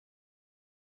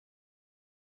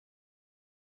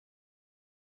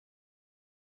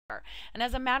And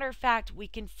as a matter of fact, we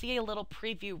can see a little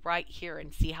preview right here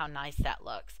and see how nice that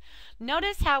looks.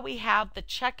 Notice how we have the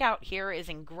checkout here is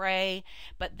in gray,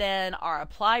 but then our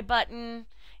apply button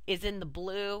is in the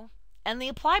blue. And the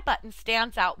apply button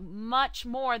stands out much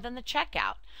more than the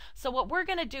checkout. So what we're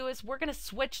going to do is we're going to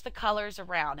switch the colors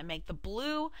around and make the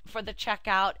blue for the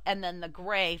checkout and then the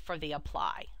gray for the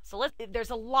apply. So there's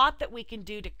a lot that we can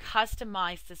do to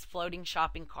customize this floating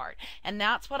shopping cart. And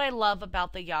that's what I love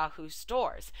about the Yahoo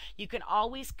stores. You can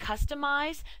always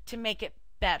customize to make it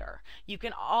better. You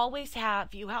always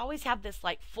have this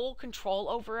like full control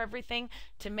over everything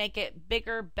to make it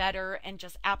bigger, better, and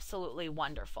just absolutely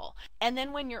wonderful. And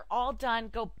then when you're all done,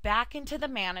 go back into the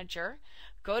manager,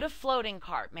 go to floating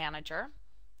cart manager,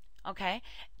 okay,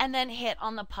 and then hit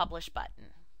on the publish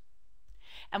button.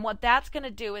 And what that's going to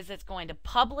do is it's going to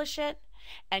publish it,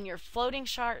 and your floating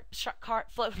cart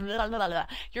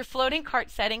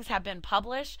settings have been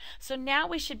published. So now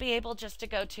we should be able just to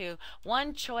go to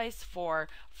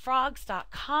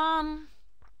onechoiceforfrogs.com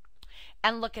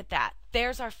and look at that.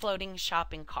 There's our floating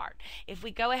shopping cart. If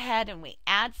we go ahead and we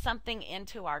add something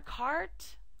into our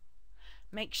cart,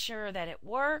 make sure that it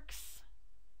works.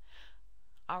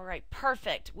 All right,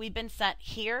 perfect. We've been sent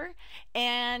here.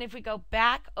 And if we go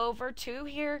back over to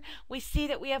here, we see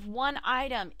that we have one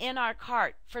item in our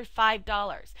cart for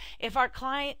 $5. If our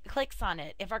client clicks on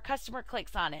it, if our customer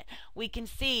clicks on it, we can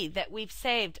see that we've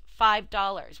saved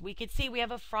 $5. We can see we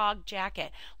have a frog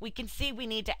jacket. We can see we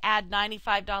need to add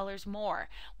 $95 more.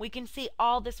 We can see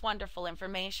all this wonderful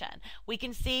information. We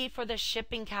can see for the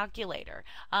shipping calculator.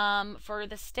 For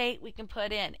the state, we can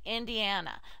put in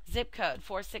Indiana, zip code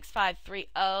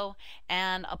 46530,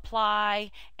 and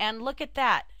apply, and look at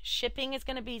that. Shipping is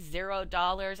going to be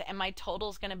 $0 and my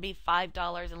total is going to be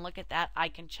 $5, and look at that, I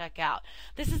can check out.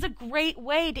 This is a great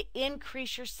way to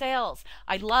increase your sales.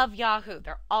 I love Yahoo.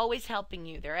 They're always helping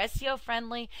you. They're SEO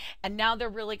friendly, and now they're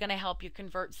really going to help you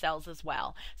convert sales as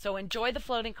well. So enjoy the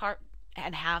floating cart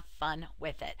and have fun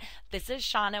with it. This is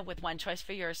Shauna with One Choice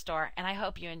for Your Store, and I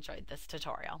hope you enjoyed this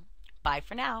tutorial. Bye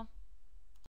for now.